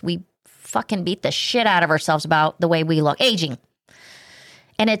 6s, we fucking beat the shit out of ourselves about the way we look, aging.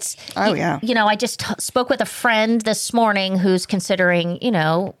 And it's, you know, I just spoke with a friend this morning who's considering, you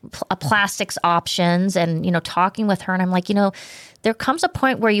know, plastics options and, you know, talking with her. And I'm like, you know, there comes a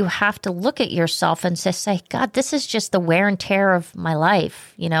point where you have to look at yourself and just say, God, this is just the wear and tear of my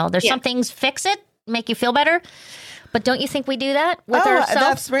life. You know, there's some things, fix it, make you feel better. But don't you think we do that with ourselves?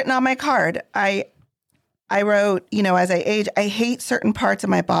 That's written on my card. I wrote, you know, as I age, I hate certain parts of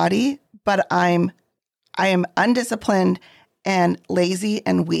my body, but I am undisciplined and lazy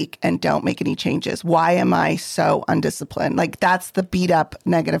and weak and don't make any changes. Why am I so undisciplined? Like, that's the beat up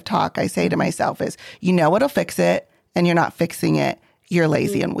negative talk I say to myself is, you know what'll fix it and you're not fixing it. You're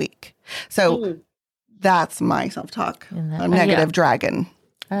lazy and weak. So that's my self-talk, a negative dragon,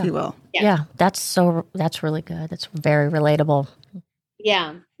 if you will. Yeah, that's really good. That's very relatable.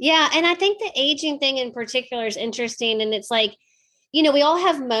 Yeah. Yeah. And I think the aging thing in particular is interesting. And it's like, you know, we all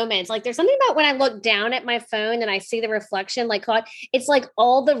have moments. Like there's something about when I look down at my phone and I see the reflection, like it's like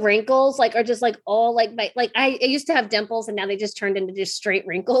all the wrinkles, like are just like all like I used to have dimples and now they just turned into just straight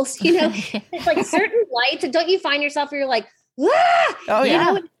wrinkles, you know. It's like certain lights. And don't you find yourself where you're like, ah! Oh yeah.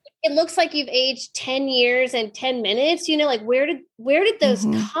 You know, it looks like you've aged 10 years and 10 minutes, you know, like where did those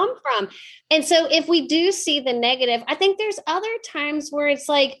come from? And so if we do see the negative, I think there's other times where it's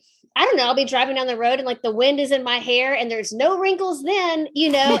like, I don't know, I'll be driving down the road and like the wind is in my hair and there's no wrinkles then,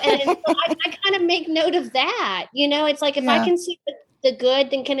 you know, and so I kind of make note of that, you know. It's like, if I can see the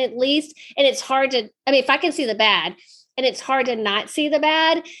good, then can at least, and it's hard to, I mean, if I can see the bad and it's hard to not see the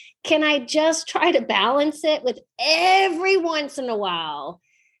bad, can I just try to balance it with every once in a while?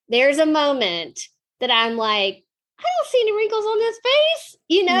 There's a moment that I'm like, I don't see any wrinkles on this face,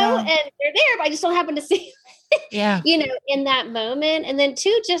 you know, and they're there, but I just don't happen to see you know, in that moment. And then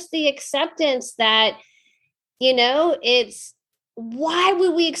two, just the acceptance that, you know, it's, why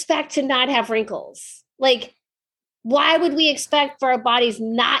would we expect to not have wrinkles? Like, why would we expect for our bodies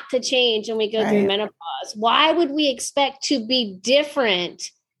not to change when we go through menopause? Why would we expect to be different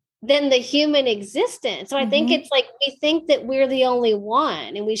than the human existence? So I think it's like, we think that we're the only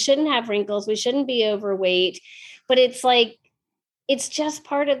one and we shouldn't have wrinkles. We shouldn't be overweight, but it's like, it's just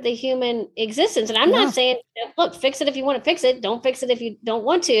part of the human existence. And I'm not saying, look, fix it if you want to fix it. Don't fix it if you don't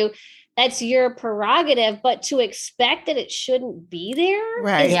want to. That's your prerogative. But to expect that it shouldn't be there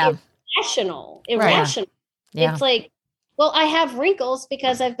is irrational. Yeah. It's like, well, I have wrinkles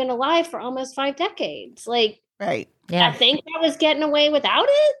because I've been alive for almost 5 decades. Like, I think I was getting away without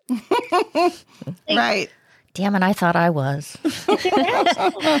it. Like, right. Damn it, I thought I was.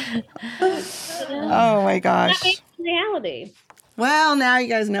 Oh my gosh. That makes reality. Well, now you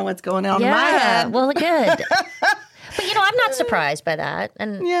guys know what's going on in my head. Well, good. But, you know, I'm not surprised by that.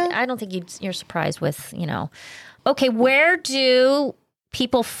 And I don't think you're surprised with, you know. Okay, where do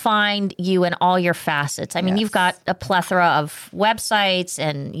people find you in all your facets? I mean, you've got a plethora of websites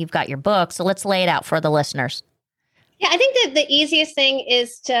and you've got your book. So let's lay it out for the listeners. Yeah, I think that the easiest thing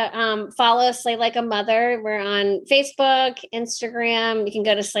is to follow Slay Like a Mother. We're on Facebook, Instagram. You can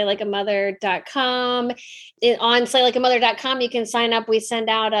go to slaylikeamother.com. On slaylikeamother.com, you can sign up. We send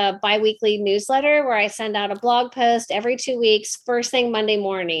out a biweekly newsletter where I send out a blog post every 2 weeks, first thing Monday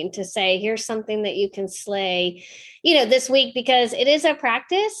morning, to say, here's something that you can slay, you know, this week, because it is a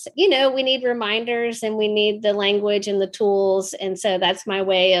practice. You know, we need reminders and we need the language and the tools. And so that's my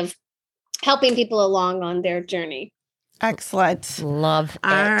way of helping people along on their journey. Excellent. Love it.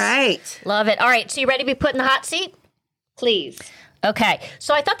 All right. Love it. All right. So you ready to be put in the hot seat? Please. Okay.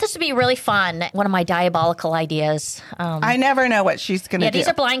 So I thought this would be really fun. One of my diabolical ideas. I never know what she's going to do. Yeah, these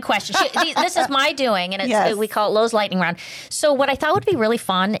are blind questions. This is my doing, and Yes. we call it Lowe's Lightning Round. So what I thought would be really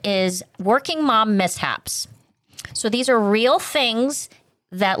fun is working mom mishaps. So these are real things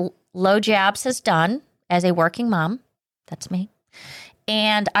that Low Jabs has done as a working mom. That's me.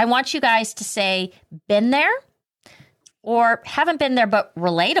 And I want you guys to say, been there, or haven't been there, but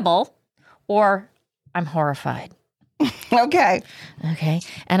relatable, or I'm horrified. Okay. Okay.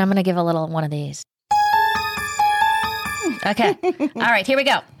 And I'm going to give a little one of these. Okay. All right. Here we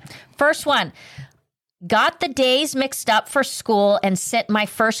go. First one. Got the days mixed up for school and sit my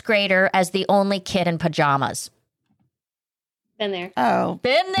first grader as the only kid in pajamas. Been there. Oh.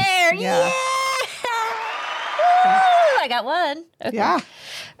 Been there. Yeah. Woo! I got one. Okay. Yeah.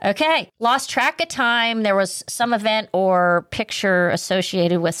 Okay. Lost track of time. There was some event or picture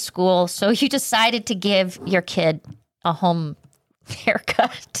associated with school. So you decided to give your kid a home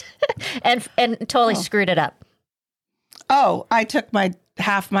haircut and totally screwed it up. Oh, I took been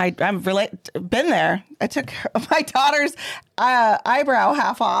there. I took my daughter's eyebrow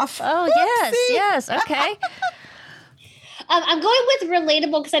half off. Oh, yes. Okay. I'm going with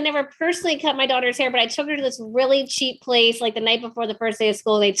relatable because I never personally cut my daughter's hair, but I took her to this really cheap place like the night before the first day of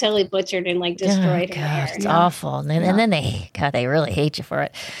school. They totally butchered and like destroyed her hair. It's awful. And then they really hate you for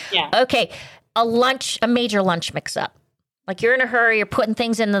it. Yeah. Okay. A major lunch mix up. Like you're in a hurry, you're putting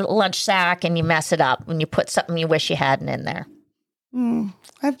things in the lunch sack and you mess it up when you put something you wish you hadn't in there.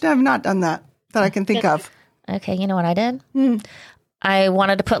 I've not done that I can think of. Okay. You know what I did? I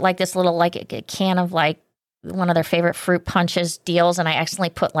wanted to put like this little, like a can of like one of their favorite fruit punches deals. And I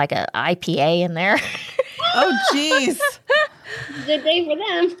accidentally put like a IPA in there. Oh, geez. Good day for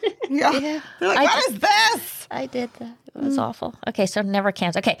them. Yeah. They're like, what is this? I did that. It was awful. Okay, so never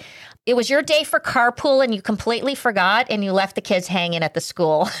cancel. Okay, it was your day for carpool and you completely forgot and you left the kids hanging at the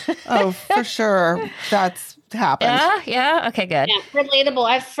school. Oh, for sure. That's happened. Yeah. Okay, good. Yeah, relatable.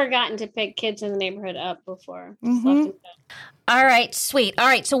 I've forgotten to pick kids in the neighborhood up before. All right, sweet. All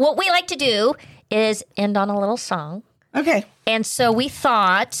right, so what we like to do is end on a little song. Okay. And so we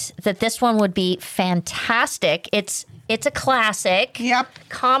thought that this one would be fantastic. It's a classic. Yep.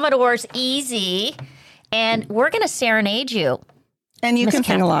 Commodore's Easy. And we're going to serenade you. And you can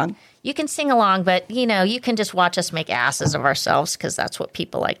sing along. You can sing along, but, you can just watch us make asses of ourselves because that's what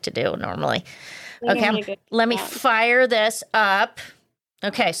people like to do normally. Okay, let me fire this up.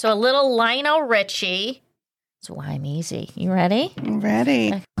 Okay, so a little Lionel Richie. That's Why I'm Easy. You ready? I'm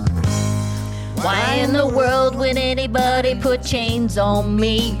ready. Okay. Why in the world would anybody put chains on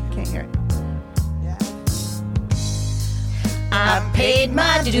me? Can't hear it. I paid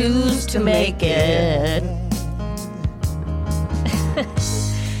my dues to make it.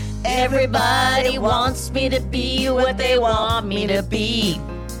 Everybody wants me to be what they want me to be.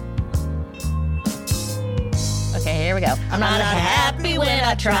 Okay, here we go. I'm not happy when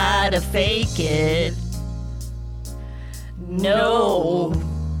I try to fake it. No.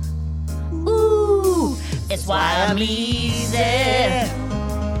 Ooh, it's why I'm easy.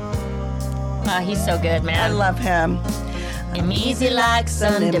 Oh, he's so good, man. I love him. I'm easy like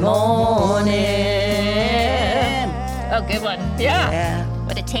Sunday morning. Oh, good one. Yeah.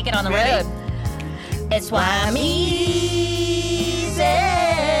 Way to take it on the road. It's why I'm easy.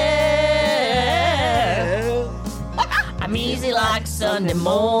 I'm easy like Sunday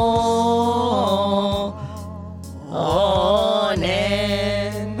morning.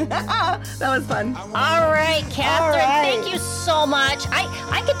 That was fun. All right, Catherine, thank you so much.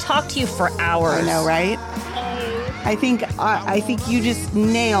 I could talk to you for hours. I know, right? I think you just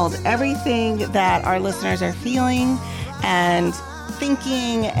nailed everything that our listeners are feeling and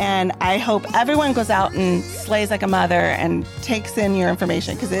thinking, and I hope everyone goes out and slays like a mother and takes in your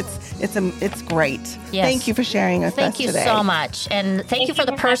information because it's great. Yes. Thank you for sharing with us today. Thank you so much, and thank you for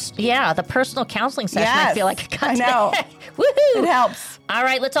the personal counseling session. Yes. I feel like I got today. know. Woohoo! It helps. All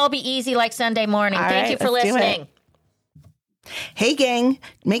right, let's all be easy like Sunday morning. All Thank right, you for let's do listening. it. Hey, gang,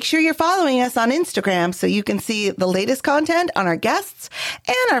 make sure you're following us on Instagram so you can see the latest content on our guests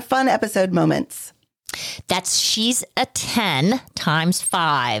and our fun episode moments. That's She's a 10 times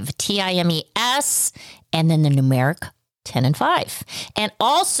 5, TIMES, and then the numeric 10 and 5. And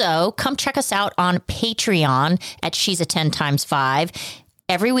also come check us out on Patreon at She's a 10 times 5.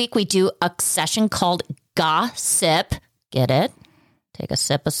 Every week we do a session called Gossip. Get it? take a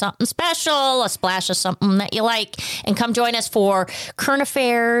sip of something special, a splash of something that you like, and come join us for current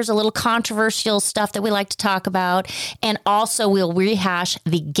affairs, a little controversial stuff that we like to talk about. And also we'll rehash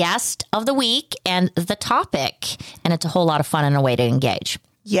the guest of the week and the topic. And it's a whole lot of fun and a way to engage.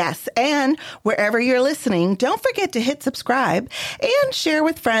 Yes, and wherever you're listening, don't forget to hit subscribe and share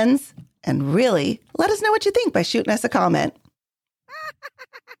with friends. And really, let us know what you think by shooting us a comment.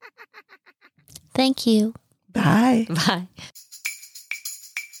 Thank you. Bye. Bye.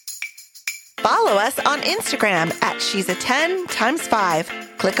 Follow us on Instagram at She's a 10 times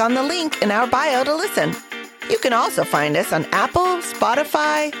 5. Click on the link in our bio to listen. You can also find us on Apple,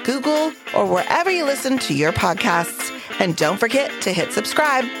 Spotify, Google, or wherever you listen to your podcasts. And don't forget to hit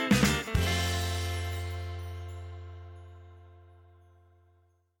subscribe.